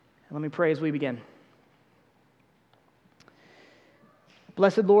And let me pray as we begin.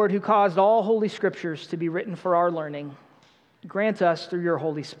 Blessed Lord, who caused all holy scriptures to be written for our learning, grant us through your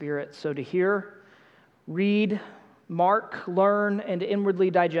Holy Spirit so to hear, read, mark, learn, and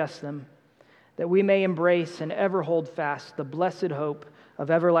inwardly digest them, that we may embrace and ever hold fast the blessed hope of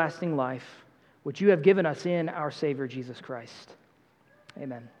everlasting life, which you have given us in our Savior Jesus Christ.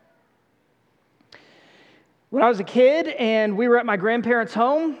 Amen. When I was a kid and we were at my grandparents'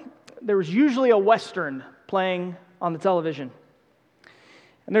 home, there was usually a Western playing on the television.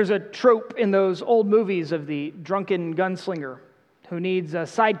 And there's a trope in those old movies of the drunken gunslinger who needs a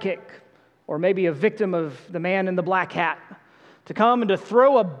sidekick or maybe a victim of the man in the black hat to come and to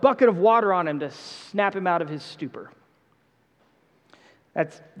throw a bucket of water on him to snap him out of his stupor.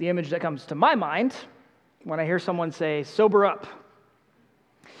 That's the image that comes to my mind when I hear someone say, "Sober up."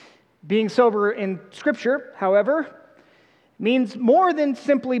 Being sober in Scripture, however, means more than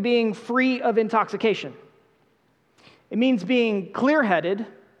simply being free of intoxication. It means being clear-headed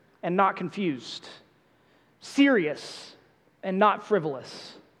and not confused, serious and not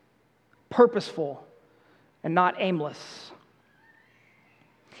frivolous, purposeful and not aimless.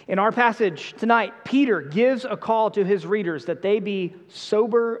 In our passage tonight, Peter gives a call to his readers that they be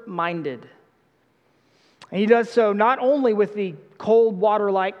sober-minded. And he does so not only with the cold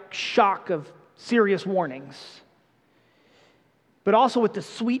water-like shock of serious warnings, but also with the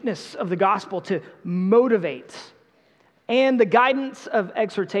sweetness of the gospel to motivate and the guidance of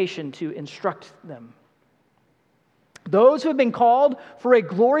exhortation to instruct them. Those who have been called for a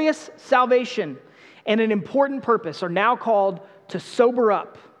glorious salvation and an important purpose are now called to sober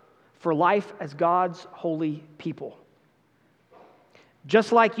up for life as God's holy people.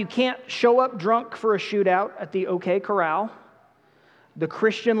 Just like you can't show up drunk for a shootout at the OK Corral, the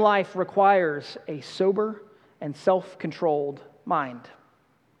Christian life requires a sober and self-controlled mind.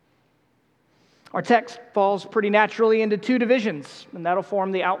 Our text falls pretty naturally into two divisions, and that'll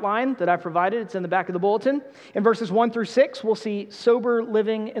form the outline that I provided. It's in the back of the bulletin. In verses 1 through 6, we'll see sober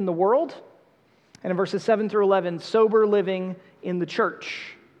living in the world. And in verses 7 through 11, sober living in the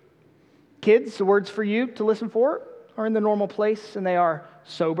church. Kids, the words for you to listen for are in the normal place, and they are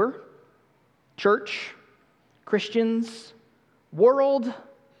sober, church, Christians, world,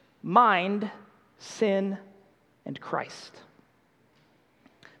 mind, sin, and Christ.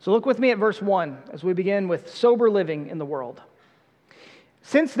 So look with me at verse 1 as we begin with sober living in the world.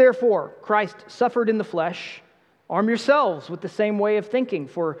 Since therefore Christ suffered in the flesh, arm yourselves with the same way of thinking,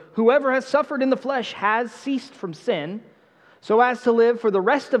 for whoever has suffered in the flesh has ceased from sin, so as to live for the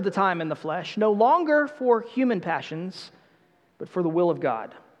rest of the time in the flesh, no longer for human passions, but for the will of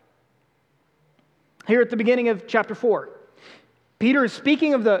God. Here at the beginning of chapter 4, Peter is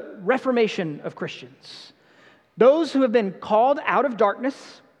speaking of the reformation of Christians. Those who have been called out of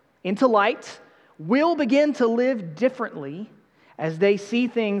darkness into light will begin to live differently as they see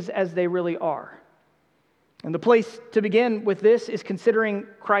things as they really are. And the place to begin with this is considering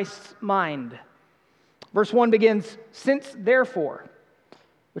Christ's mind. Verse 1 begins, "Since therefore,"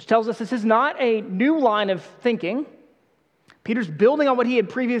 which tells us this is not a new line of thinking. Peter's building on what he had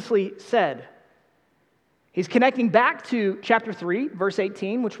previously said. He's connecting back to chapter 3, verse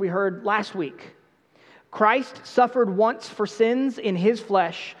 18, which we heard last week. Christ suffered once for sins in his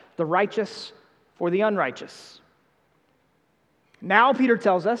flesh, the righteous for the unrighteous. Now Peter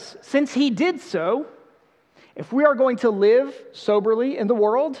tells us, since he did so, if we are going to live soberly in the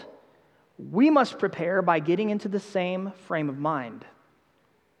world, we must prepare by getting into the same frame of mind.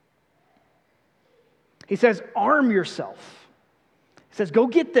 He says, arm yourself. He says, go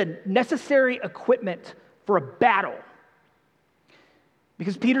get the necessary equipment for a battle.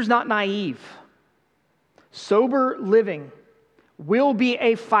 Because Peter's not naive. Sober living will be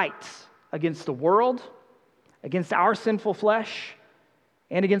a fight against the world, against our sinful flesh,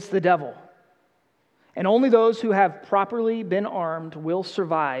 and against the devil. And only those who have properly been armed will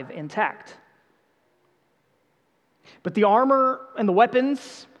survive intact. But the armor and the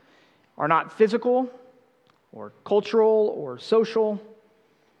weapons are not physical or cultural or social.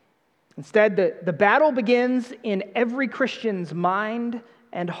 Instead, the battle begins in every Christian's mind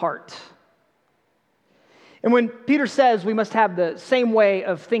and heart. And when Peter says we must have the same way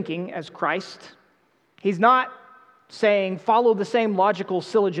of thinking as Christ, he's not saying follow the same logical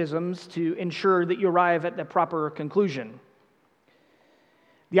syllogisms to ensure that you arrive at the proper conclusion.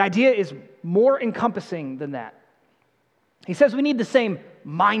 The idea is more encompassing than that. He says we need the same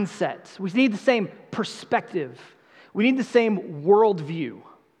mindset. We need the same perspective. We need the same worldview.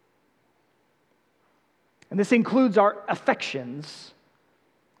 And this includes our affections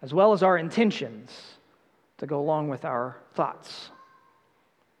as well as our intentions to go along with our thoughts.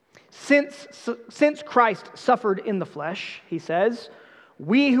 Since Christ suffered in the flesh, he says,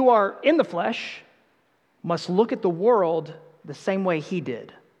 we who are in the flesh must look at the world the same way he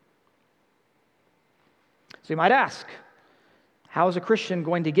did. So you might ask, how is a Christian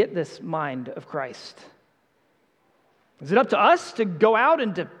going to get this mind of Christ? Is it up to us to go out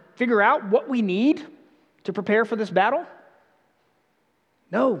and to figure out what we need to prepare for this battle?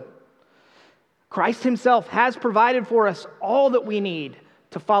 No. Christ himself has provided for us all that we need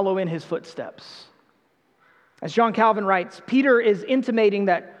to follow in his footsteps. As John Calvin writes, Peter is intimating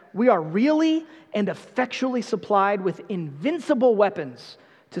that we are really and effectually supplied with invincible weapons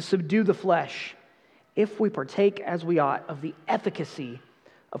to subdue the flesh if we partake as we ought of the efficacy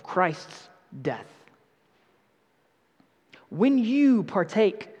of Christ's death. When you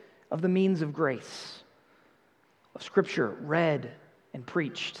partake of the means of grace, of Scripture read and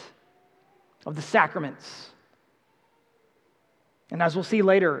preached, of the sacraments, and as we'll see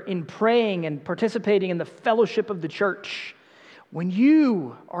later, in praying and participating in the fellowship of the church, when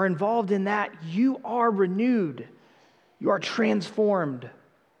you are involved in that, you are renewed, you are transformed.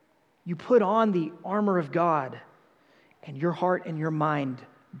 You put on the armor of God, and your heart and your mind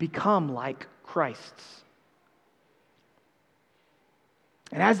become like Christ's.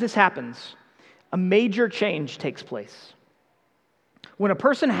 And as this happens, a major change takes place. When a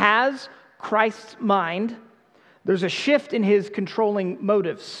person has Christ's mind, there's a shift in his controlling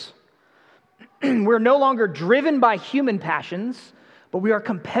motives. We're no longer driven by human passions, but we are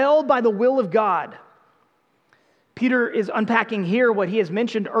compelled by the will of God. Peter is unpacking here what he has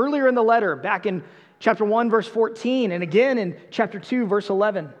mentioned earlier in the letter, back in chapter 1, verse 14, and again in chapter 2, verse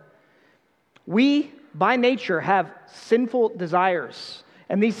 11. We, by nature, have sinful desires,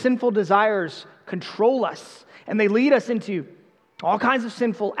 and these sinful desires control us, and they lead us into all kinds of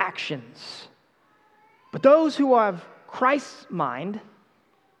sinful actions. But those who have Christ's mind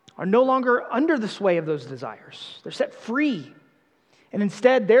are no longer under the sway of those desires. They're set free. And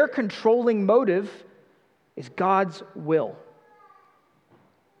instead, their controlling motive is God's will.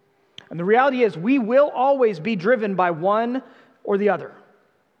 And the reality is, we will always be driven by one or the other.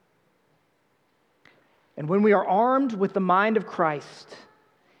 And when we are armed with the mind of Christ,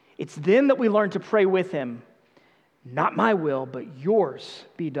 it's then that we learn to pray with him, not my will, but yours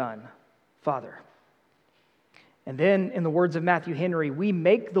be done, Father. And then, in the words of Matthew Henry, we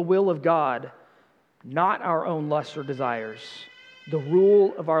make the will of God, not our own lusts or desires, the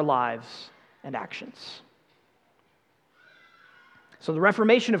rule of our lives and actions. So the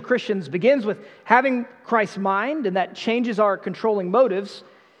reformation of Christians begins with having Christ's mind, and that changes our controlling motives,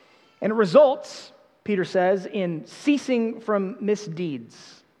 and it results, Peter says, in ceasing from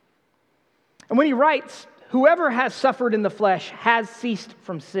misdeeds. And when he writes, whoever has suffered in the flesh has ceased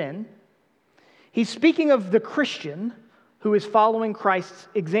from sin, he's speaking of the Christian who is following Christ's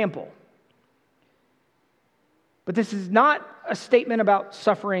example. But this is not a statement about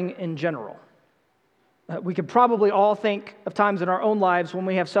suffering in general. We could probably all think of times in our own lives when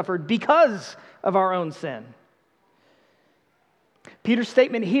we have suffered because of our own sin. Peter's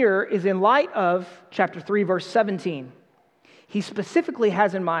statement here is in light of chapter 3, verse 17. He specifically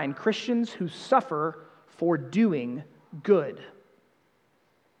has in mind Christians who suffer for doing good.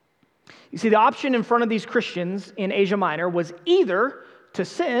 You see, the option in front of these Christians in Asia Minor was either to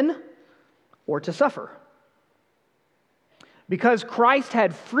sin or to suffer. Because Christ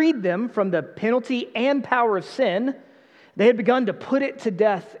had freed them from the penalty and power of sin, they had begun to put it to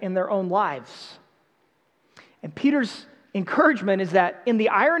death in their own lives. And Peter's encouragement is that in the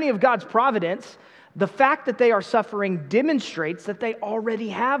irony of God's providence, the fact that they are suffering demonstrates that they already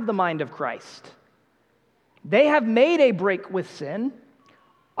have the mind of Christ. They have made a break with sin.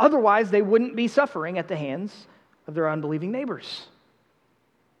 Otherwise, they wouldn't be suffering at the hands of their unbelieving neighbors.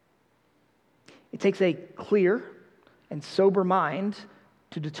 It takes a clear and sober mind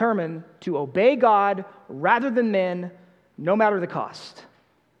to determine to obey God rather than men, no matter the cost.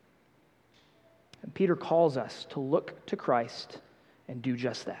 And Peter calls us to look to Christ and do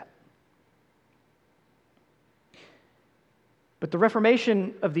just that. But the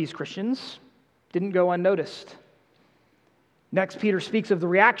reformation of these Christians didn't go unnoticed. Next, Peter speaks of the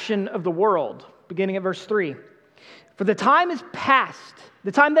reaction of the world, beginning at verse 3. For the time is past,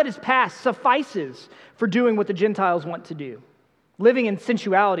 the time that is past suffices for doing what the Gentiles want to do, living in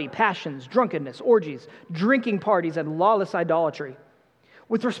sensuality, passions, drunkenness, orgies, drinking parties, and lawless idolatry.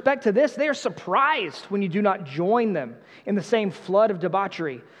 With respect to this, they are surprised when you do not join them in the same flood of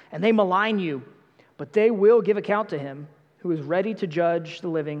debauchery, and they malign you, but they will give account to him who is ready to judge the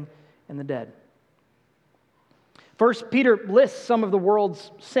living and the dead. First, Peter lists some of the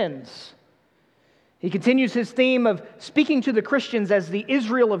world's sins. He continues his theme of speaking to the Christians as the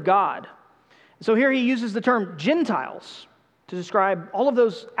Israel of God. So here he uses the term Gentiles to describe all of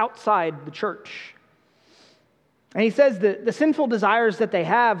those outside the church. And he says that the sinful desires that they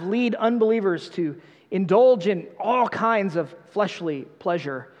have lead unbelievers to indulge in all kinds of fleshly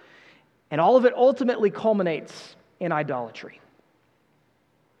pleasure, and all of it ultimately culminates in idolatry.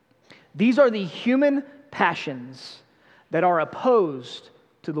 These are the human passions that are opposed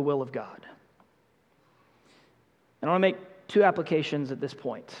to the will of God. And I want to make two applications at this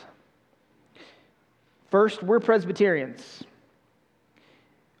point. First, we're Presbyterians.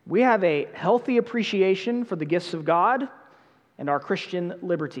 We have a healthy appreciation for the gifts of God and our Christian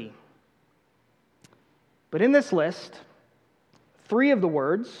liberty. But in this list, 3 of the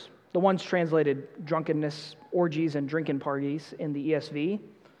words, the ones translated drunkenness, orgies, and drinking parties in the ESV,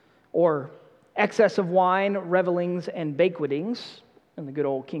 or excess of wine, revelings, and banquetings in the good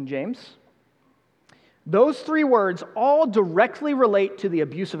old King James, those 3 words all directly relate to the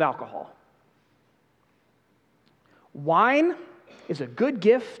abuse of alcohol. Wine is a good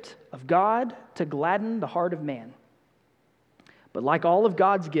gift of God to gladden the heart of man. But like all of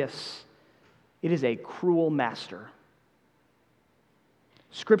God's gifts, it is a cruel master.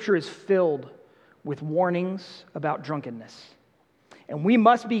 Scripture is filled with warnings about drunkenness. And we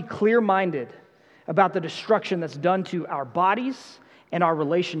must be clear-minded about the destruction that's done to our bodies and our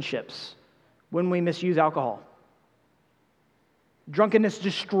relationships when we misuse alcohol. Drunkenness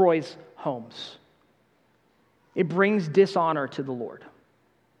destroys homes. It brings dishonor to the Lord.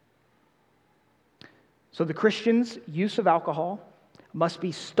 So the Christian's use of alcohol must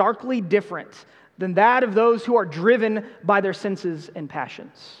be starkly different than that of those who are driven by their senses and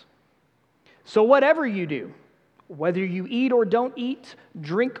passions. So whatever you do, whether you eat or don't eat,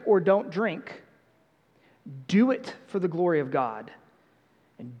 drink or don't drink, do it for the glory of God,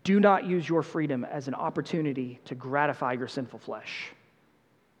 and do not use your freedom as an opportunity to gratify your sinful flesh.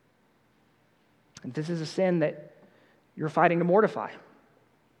 And this is a sin that you're fighting to mortify.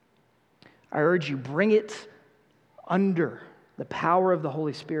 I urge you, bring it under the power of the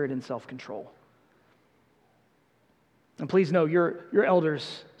Holy Spirit in self-control. And please know, your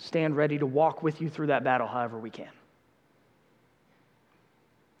elders stand ready to walk with you through that battle however we can.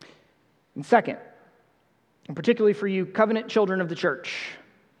 And second, and particularly for you covenant children of the church,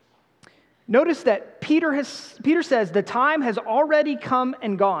 notice that Peter says the time has already come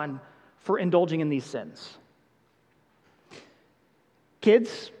and gone for indulging in these sins.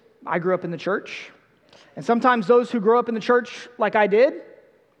 Kids, I grew up in the church, and sometimes those who grow up in the church like I did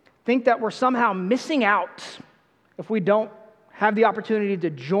think that we're somehow missing out if we don't have the opportunity to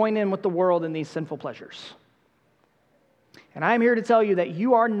join in with the world in these sinful pleasures. And I am here to tell you that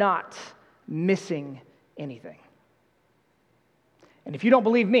you are not missing anything. And if you don't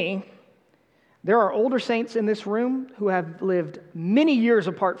believe me, there are older saints in this room who have lived many years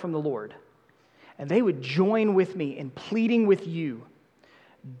apart from the Lord, and they would join with me in pleading with you,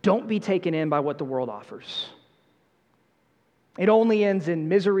 don't be taken in by what the world offers. It only ends in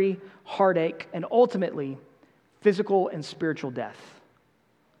misery, heartache, and ultimately physical and spiritual death.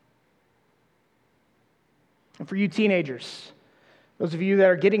 And for you teenagers, those of you that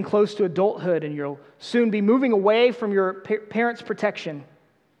are getting close to adulthood and you'll soon be moving away from your parents' protection,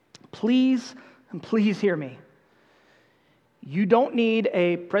 please hear me. You don't need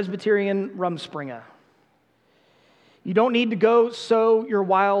a Presbyterian Rumspringa. You don't need to go sow your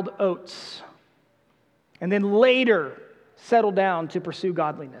wild oats and then later settle down to pursue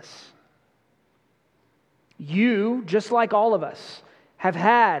godliness. You, just like all of us, have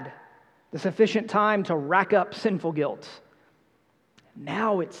had the sufficient time to rack up sinful guilt.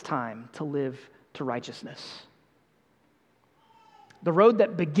 Now it's time to live to righteousness. The road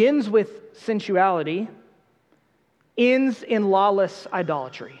that begins with sensuality ends in lawless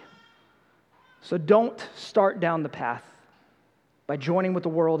idolatry. So don't start down the path by joining with the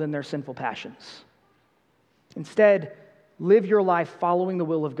world in their sinful passions. Instead, live your life following the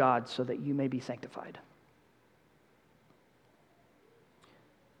will of God so that you may be sanctified.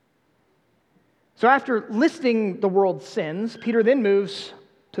 So after listing the world's sins, Peter then moves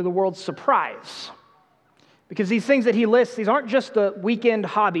to the world's surprise. Because these things that he lists, these aren't just the weekend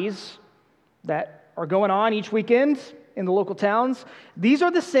hobbies that are going on each weekend in the local towns. These are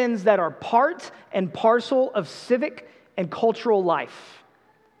the sins that are part and parcel of civic and cultural life.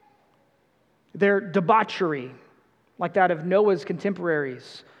 Their debauchery, like that of Noah's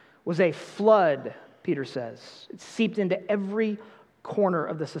contemporaries, was a flood, Peter says. It seeped into every corner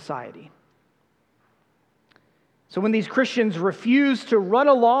of the society. So when these Christians refuse to run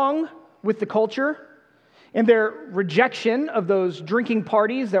along with the culture, In their rejection of those drinking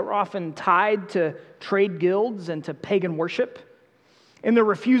parties that were often tied to trade guilds and to pagan worship, in their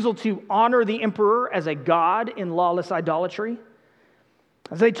refusal to honor the emperor as a god in lawless idolatry,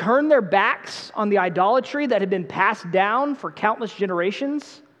 as they turned their backs on the idolatry that had been passed down for countless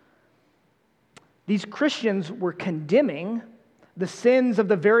generations, these Christians were condemning the sins of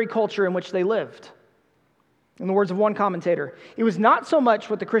the very culture in which they lived. In the words of one commentator, it was not so much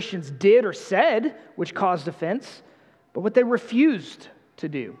what the Christians did or said which caused offense, but what they refused to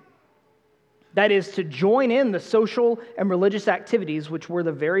do. That is, to join in the social and religious activities which were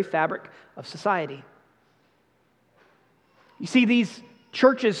the very fabric of society. You see, these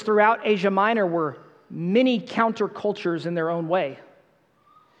churches throughout Asia Minor were many countercultures in their own way.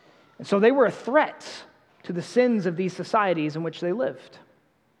 And so they were a threat to the sins of these societies in which they lived.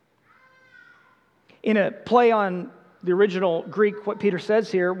 In a play on the original Greek, what Peter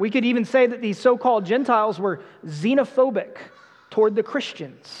says here, we could even say that these so-called Gentiles were xenophobic toward the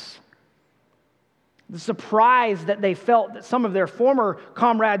Christians. The surprise that they felt that some of their former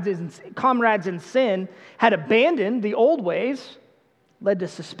comrades in sin had abandoned the old ways led to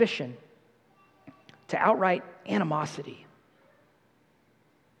suspicion, to outright animosity.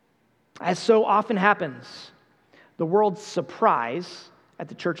 As so often happens, the world's surprise at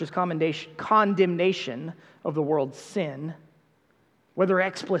the church's condemnation of the world's sin, whether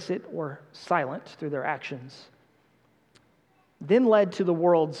explicit or silent through their actions, then led to the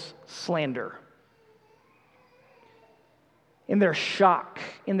world's slander. In their shock,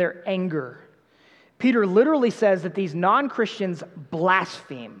 in their anger, Peter literally says that these non-Christians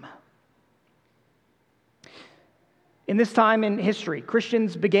blaspheme. In this time in history,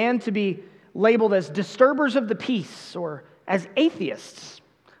 Christians began to be labeled as disturbers of the peace, or as atheists,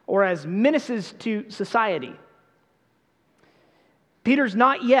 or as menaces to society. Peter's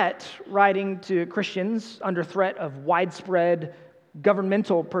not yet writing to Christians under threat of widespread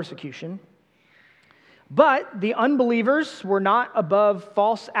governmental persecution, but the unbelievers were not above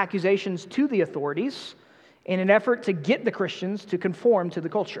false accusations to the authorities in an effort to get the Christians to conform to the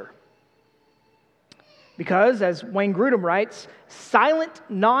culture. Because, as Wayne Grudem writes, silent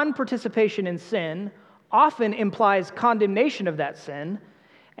non-participation in sin often implies condemnation of that sin,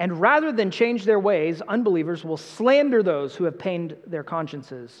 and rather than change their ways, unbelievers will slander those who have pained their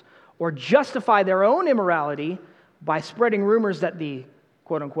consciences or justify their own immorality by spreading rumors that the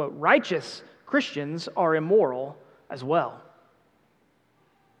quote-unquote righteous Christians are immoral as well.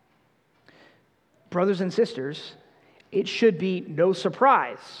 Brothers and sisters, it should be no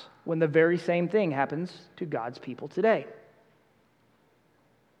surprise when the very same thing happens to God's people today.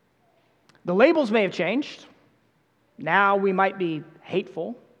 The labels may have changed. Now we might be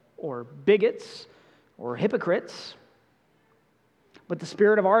hateful or bigots or hypocrites, but the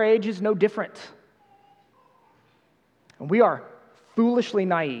spirit of our age is no different. And we are foolishly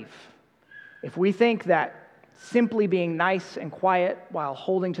naive if we think that simply being nice and quiet while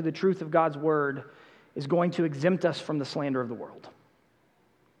holding to the truth of God's word is going to exempt us from the slander of the world.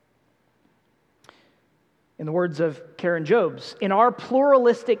 In the words of Karen Jobes, in our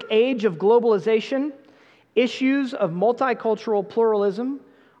pluralistic age of globalization, issues of multicultural pluralism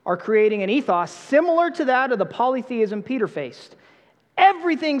are creating an ethos similar to that of the polytheism Peter faced.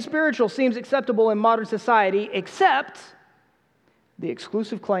 Everything spiritual seems acceptable in modern society except the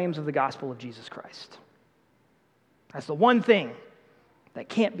exclusive claims of the gospel of Jesus Christ. That's the one thing that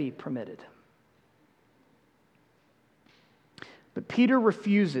can't be permitted. But Peter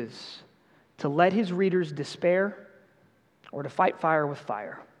refuses to let his readers despair or to fight fire with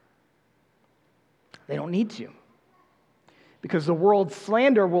fire. They don't need to, because the world's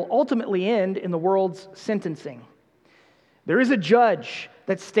slander will ultimately end in the world's sentencing. There is a judge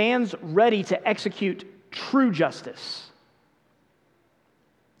that stands ready to execute true justice.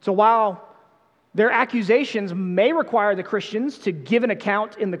 So while their accusations may require the Christians to give an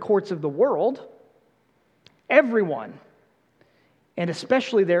account in the courts of the world, everyone, and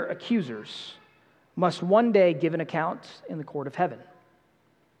especially their accusers, must one day give an account in the court of heaven.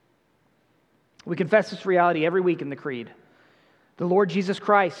 We confess this reality every week in the Creed. The Lord Jesus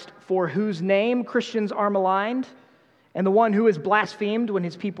Christ, for whose name Christians are maligned, and the one who is blasphemed when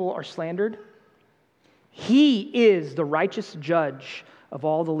his people are slandered, he is the righteous judge of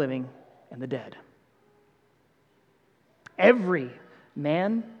all the living and the dead. Every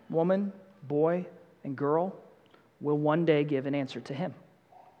man, woman, boy, and girl will one day give an answer to him.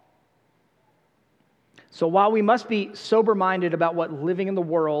 So while we must be sober-minded about what living in the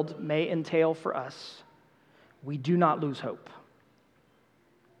world may entail for us, we do not lose hope.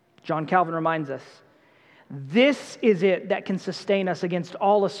 John Calvin reminds us, this is it that can sustain us against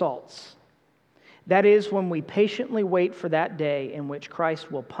all assaults. That is, when we patiently wait for that day in which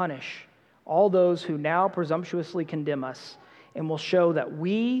Christ will punish all those who now presumptuously condemn us and will show that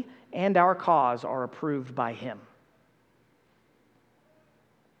we and our cause are approved by him.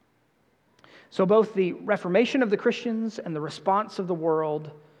 So both the reformation of the Christians and the response of the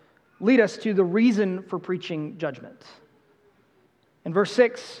world lead us to the reason for preaching judgment. And verse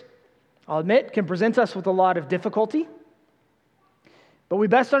 6, I'll admit, can present us with a lot of difficulty, but we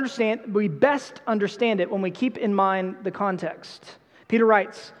best understand it when we keep in mind the context. Peter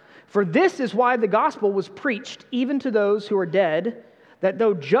writes, "For this is why the gospel was preached even to those who are dead, that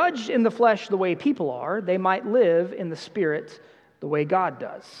though judged in the flesh the way people are, they might live in the spirit the way God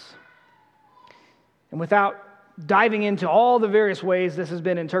does." And without diving into all the various ways this has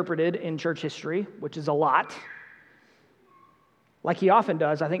been interpreted in church history, which is a lot, like he often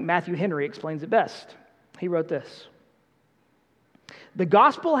does, I think Matthew Henry explains it best. He wrote this: "The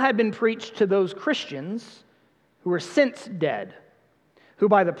gospel had been preached to those Christians who were since dead, who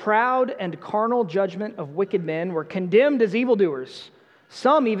by the proud and carnal judgment of wicked men were condemned as evildoers,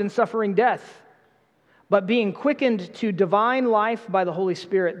 some even suffering death. But being quickened to divine life by the Holy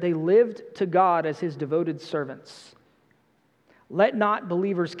Spirit, they lived to God as his devoted servants. Let not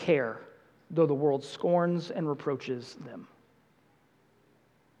believers care, though the world scorns and reproaches them."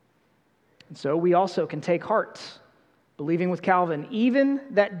 And so we also can take heart, believing with Calvin, even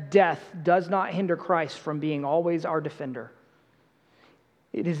that death does not hinder Christ from being always our defender.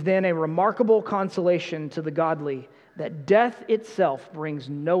 It is then a remarkable consolation to the godly that death itself brings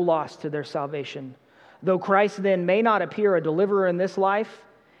no loss to their salvation. Though Christ then may not appear a deliverer in this life,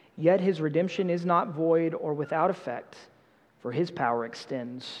 yet his redemption is not void or without effect, for his power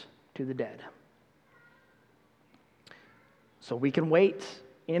extends to the dead. So we can wait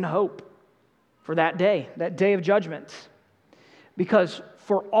in hope for that day of judgment. Because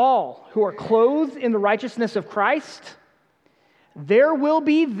for all who are clothed in the righteousness of Christ, there will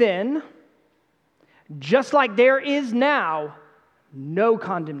be then, just like there is now, no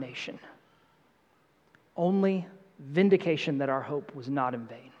condemnation. Only vindication that our hope was not in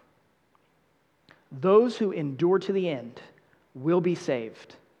vain. Those who endure to the end will be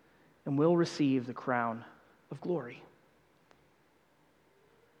saved and will receive the crown of glory.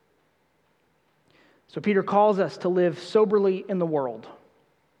 So Peter calls us to live soberly in the world.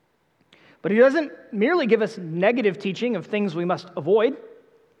 But he doesn't merely give us negative teaching of things we must avoid.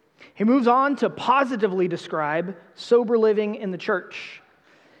 He moves on to positively describe sober living in the church.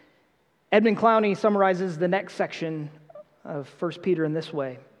 Edmund Clowney summarizes the next section of 1 Peter in this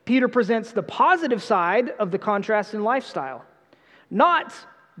way. Peter presents the positive side of the contrast in lifestyle. Not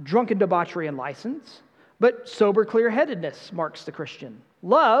drunken debauchery and license, but sober clear-headedness marks the Christian.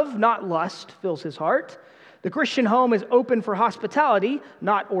 Love, not lust, fills his heart. The Christian home is open for hospitality,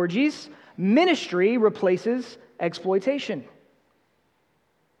 not orgies. Ministry replaces exploitation.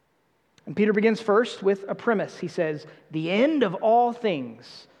 And Peter begins first with a premise. He says, "The end of all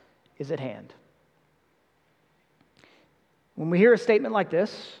things is at hand." When we hear a statement like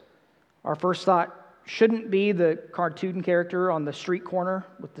this, our first thought shouldn't be the cartoon character on the street corner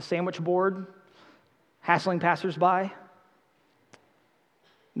with the sandwich board hassling passersby.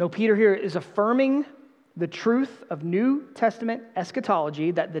 No, Peter here is affirming the truth of New Testament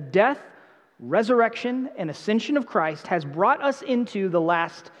eschatology that the death, resurrection, and ascension of Christ has brought us into the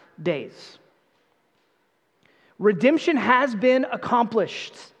last days. Redemption has been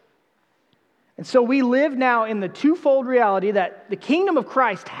accomplished. And so we live now in the twofold reality that the kingdom of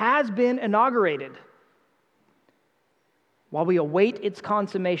Christ has been inaugurated while we await its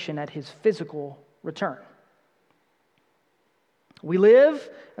consummation at his physical return. We live,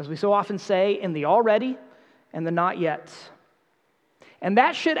 as we so often say, in the already and the not yet. And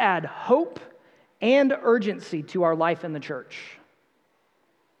that should add hope and urgency to our life in the church.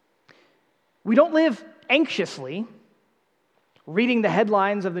 We don't live anxiously, reading the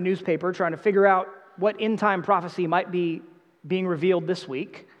headlines of the newspaper, trying to figure out what end-time prophecy might be being revealed this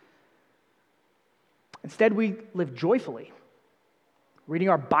week. Instead, we live joyfully, reading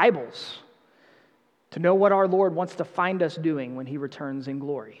our Bibles to know what our Lord wants to find us doing when he returns in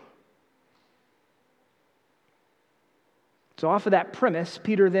glory. So off of that premise,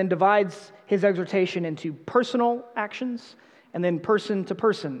 Peter then divides his exhortation into personal actions and then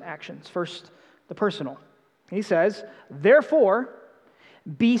person-to-person actions. First, the personal. He says, "Therefore,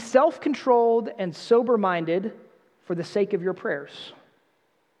 be self-controlled and sober-minded for the sake of your prayers."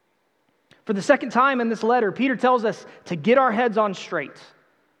 For the second time in this letter, Peter tells us to get our heads on straight.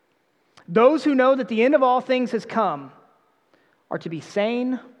 Those who know that the end of all things has come are to be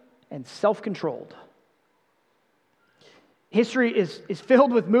sane and self-controlled. History is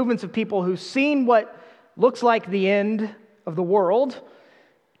filled with movements of people who've seen what looks like the end of the world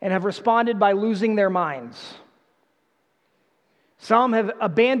and have responded by losing their minds. Some have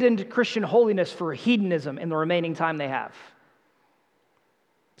abandoned Christian holiness for hedonism in the remaining time they have.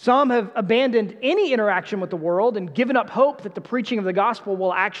 Some have abandoned any interaction with the world and given up hope that the preaching of the gospel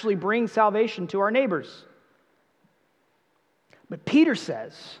will actually bring salvation to our neighbors. But Peter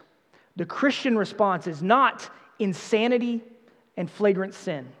says the Christian response is not insanity and flagrant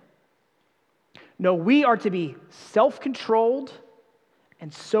sin. No, we are to be self-controlled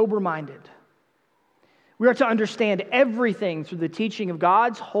and sober-minded. We are to understand everything through the teaching of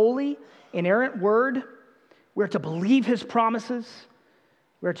God's holy, inerrant word. We are to believe his promises.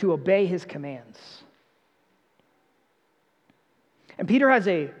 We are to obey his commands. And Peter has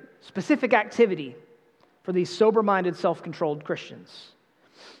a specific activity for these sober-minded, self-controlled Christians.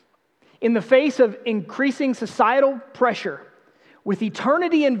 In the face of increasing societal pressure, with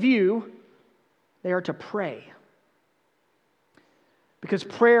eternity in view, they are to pray. Because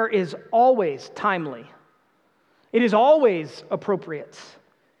prayer is always timely. It is always appropriate.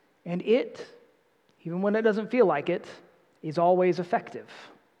 And it, even when it doesn't feel like it, is always effective.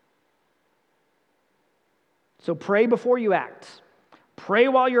 So pray before you act. Pray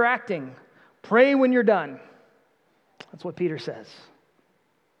while you're acting. Pray when you're done. That's what Peter says.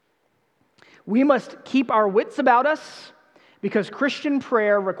 We must keep our wits about us because Christian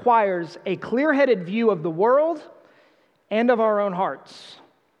prayer requires a clear-headed view of the world and of our own hearts.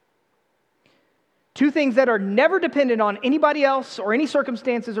 Two things that are never dependent on anybody else or any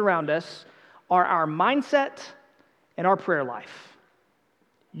circumstances around us are our mindset and our prayer life.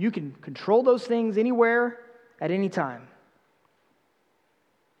 You can control those things anywhere at any time.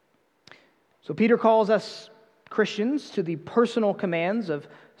 So Peter calls us Christians to the personal commands of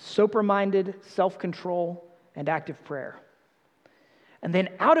sober-minded self-control and active prayer. And then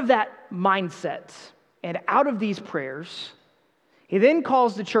out of that mindset and out of these prayers, he then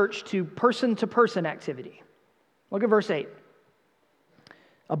calls the church to person-to-person activity. Look at verse 8.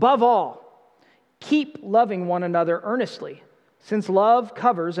 Above all, keep loving one another earnestly, since love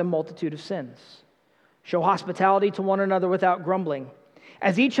covers a multitude of sins. Show hospitality to one another without grumbling.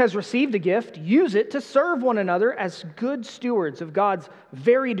 As each has received a gift, use it to serve one another as good stewards of God's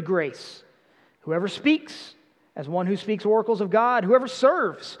varied grace. Whoever speaks, as one who speaks oracles of God. Whoever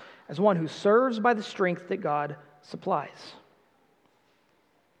serves, as one who serves by the strength that God supplies.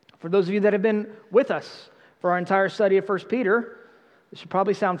 For those of you that have been with us for our entire study of 1 Peter, this should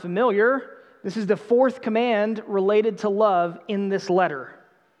probably sound familiar. This is the fourth command related to love in this letter.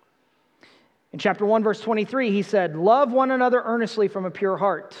 In chapter 1, verse 23, he said, love one another earnestly from a pure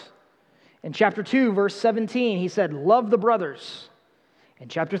heart. In chapter 2, verse 17, he said, love the brothers. In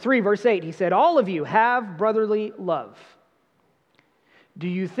chapter 3, verse 8, he said, all of you have brotherly love. Do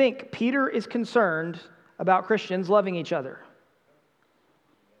you think Peter is concerned about Christians loving each other?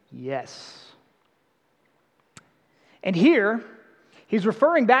 Yes. And here, he's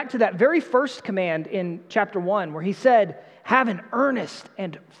referring back to that very first command in chapter 1, where he said, have an earnest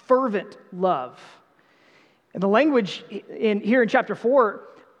and fervent love. And the language here in chapter 4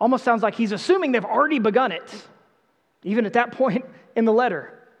 almost sounds like he's assuming they've already begun it, even at that point in the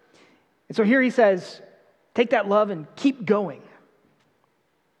letter. And so here he says, take that love and keep going.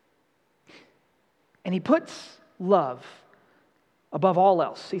 And he puts love above all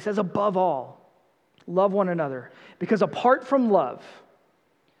else. He says, above all, love one another. Because apart from love,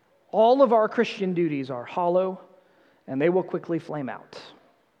 all of our Christian duties are hollow and they will quickly flame out.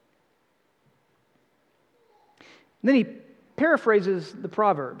 And then he paraphrases the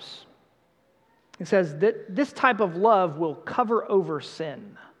Proverbs. He says that this type of love will cover over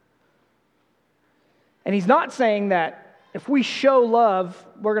sin. And he's not saying that if we show love,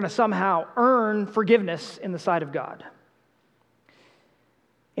 we're going to somehow earn forgiveness in the sight of God.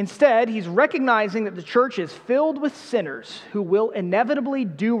 Instead, he's recognizing that the church is filled with sinners who will inevitably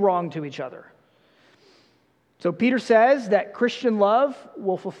do wrong to each other. So Peter says that Christian love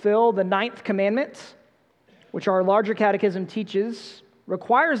will fulfill the 9th commandment, which our larger catechism teaches,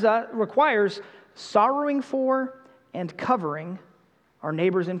 requires sorrowing for and covering our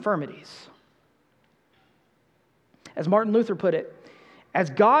neighbor's infirmities. As Martin Luther put it, as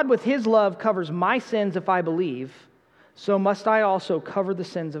God with his love covers my sins if I believe, so must I also cover the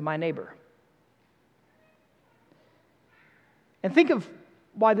sins of my neighbor. And think of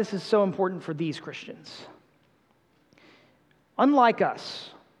why this is so important for these Christians. Unlike us,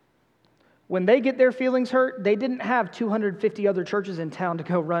 when they get their feelings hurt, they didn't have 250 other churches in town to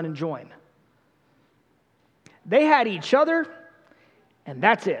go run and join. They had each other, and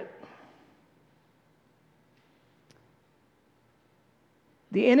that's it.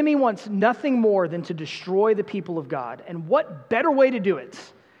 The enemy wants nothing more than to destroy the people of God. And what better way to do it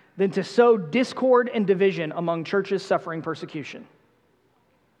than to sow discord and division among churches suffering persecution?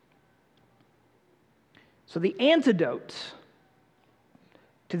 So the antidote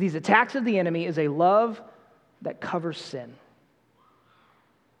to these attacks of the enemy is a love that covers sin.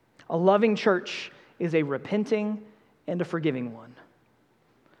 A loving church is a repenting and a forgiving one.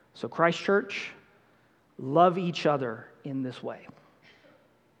 So Christ Church, love each other in this way.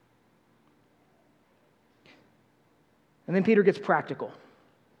 And then Peter gets practical.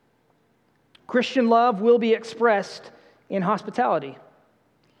 Christian love will be expressed in hospitality.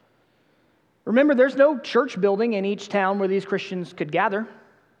 Remember, there's no church building in each town where these Christians could gather.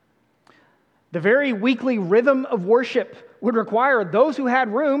 The very weekly rhythm of worship would require those who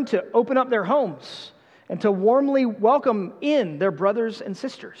had room to open up their homes and to warmly welcome in their brothers and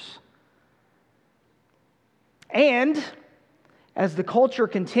sisters. And as the culture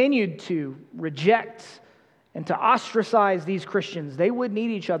continued to reject and to ostracize these Christians, they would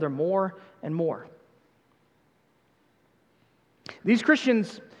need each other more and more. These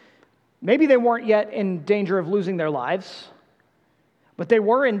Christians, maybe they weren't yet in danger of losing their lives, but they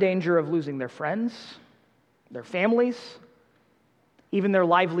were in danger of losing their friends, their families, even their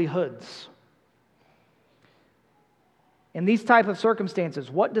livelihoods. In these type of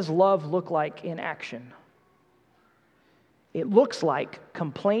circumstances, what does love look like in action? It looks like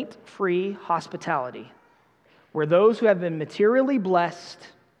complaint-free hospitality, where those who have been materially blessed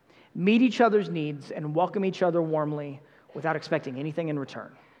meet each other's needs and welcome each other warmly without expecting anything in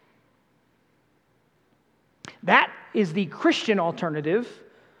return. That is the Christian alternative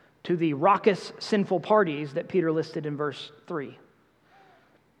to the raucous, sinful parties that Peter listed in verse 3.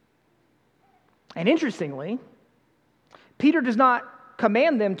 And interestingly, Peter does not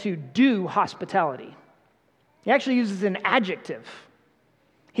command them to do hospitality. He actually uses an adjective.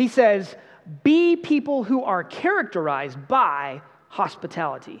 He says, be people who are characterized by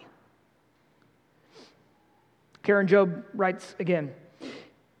hospitality. Karen Job writes again,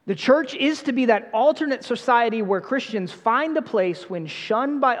 the church is to be that alternate society where Christians find a place when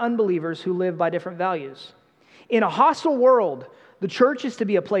shunned by unbelievers who live by different values. In a hostile world, the church is to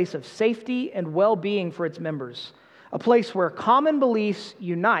be a place of safety and well-being for its members, a place where common beliefs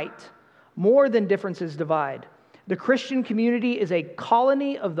unite more than differences divide. The Christian community is a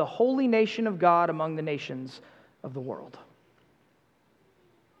colony of the holy nation of God among the nations of the world.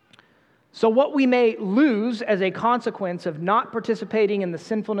 So what we may lose as a consequence of not participating in the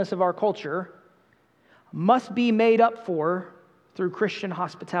sinfulness of our culture must be made up for through Christian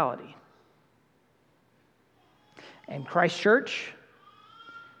hospitality. And Christ Church,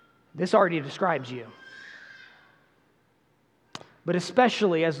 this already describes you. But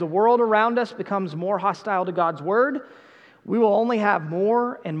especially as the world around us becomes more hostile to God's word, we will only have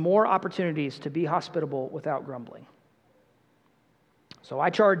more and more opportunities to be hospitable without grumbling. So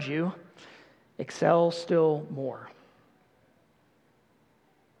I charge you, excel still more.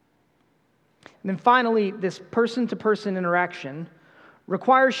 And then finally, this person-to-person interaction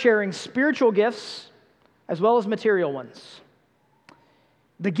requires sharing spiritual gifts as well as material ones.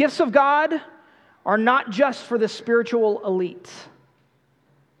 The gifts of God are not just for the spiritual elite.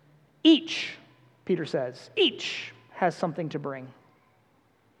 Each, Peter says, each has something to bring.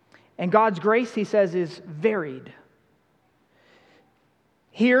 And God's grace, he says, is varied.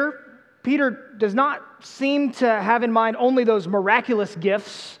 Here, Peter does not seem to have in mind only those miraculous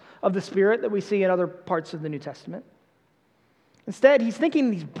gifts of the Spirit that we see in other parts of the New Testament. Instead, he's thinking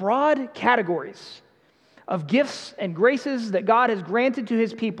these broad categories of gifts and graces that God has granted to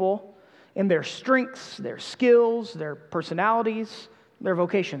his people in their strengths, their skills, their personalities, their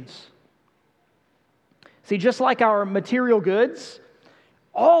vocations. See, just like our material goods,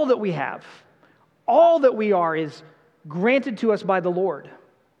 all that we have, all that we are is granted to us by the Lord.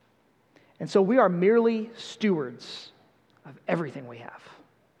 And so we are merely stewards of everything we have.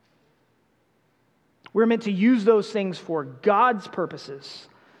 We're meant to use those things for God's purposes,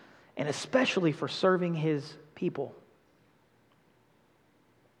 and especially for serving his people.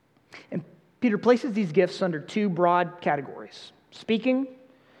 And Peter places these gifts under two broad categories: speaking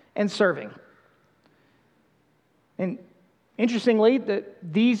and serving. And interestingly,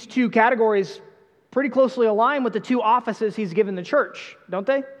 these two categories pretty closely align with the two offices he's given the church, don't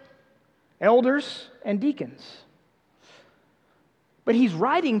they? Elders and deacons. But he's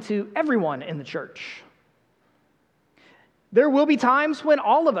writing to everyone in the church. There will be times when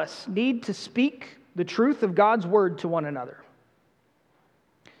all of us need to speak the truth of God's word to one another.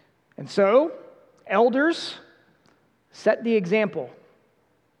 And so, elders, set the example.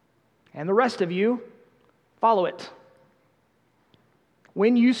 And the rest of you, follow it.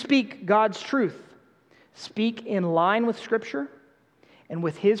 When you speak God's truth, speak in line with Scripture and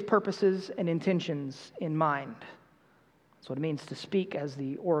with His purposes and intentions in mind. That's what it means to speak as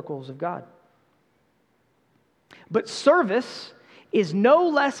the oracles of God. But service is no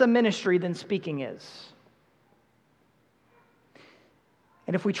less a ministry than speaking is.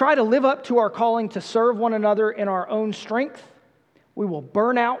 And if we try to live up to our calling to serve one another in our own strength, we will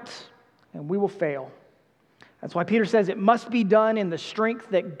burn out and we will fail. That's why Peter says it must be done in the strength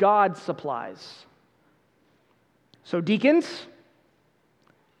that God supplies. So deacons,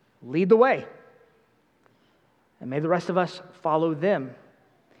 lead the way. And may the rest of us follow them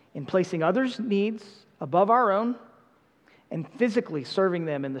in placing others' needs above our own and physically serving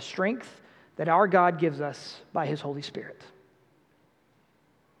them in the strength that our God gives us by His Holy Spirit.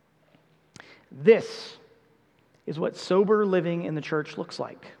 This is what sober living in the church looks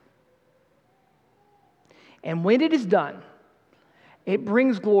like. And when it is done, it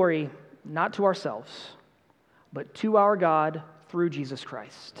brings glory not to ourselves, but to our God through Jesus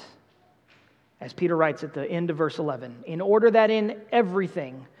Christ. As Peter writes at the end of verse 11, in order that in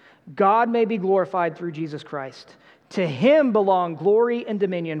everything God may be glorified through Jesus Christ. To Him belong glory and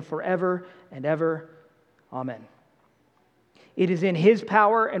dominion forever and ever. Amen. It is in His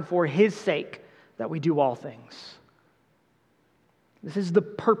power and for His sake that we do all things. This is the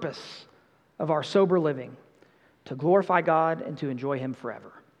purpose of our sober living, to glorify God and to enjoy Him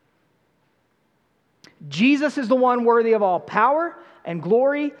forever. Jesus is the one worthy of all power and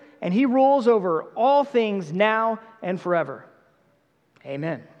glory, and He rules over all things now and forever.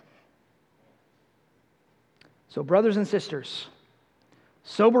 Amen. So, brothers and sisters,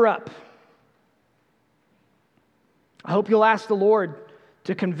 sober up. I hope you'll ask the Lord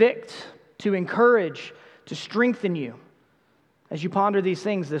to convict, to encourage, to strengthen you as you ponder these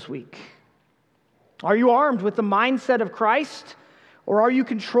things this week. Are you armed with the mindset of Christ, or are you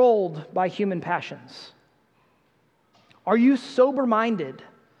controlled by human passions? Are you sober-minded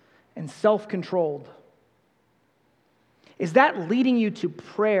and self-controlled? Is that leading you to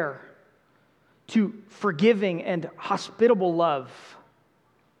prayer, to forgiving and hospitable love,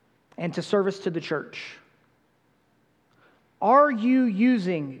 and to service to the church? Are you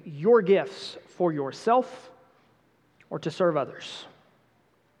using your gifts for yourself or to serve others?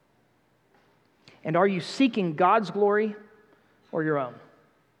 And are you seeking God's glory or your own?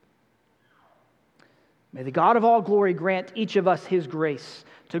 May the God of all glory grant each of us His grace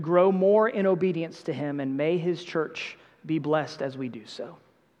to grow more in obedience to Him, and may His church be blessed as we do so.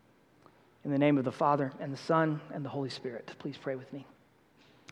 In the name of the Father, and the Son, and the Holy Spirit, please pray with me.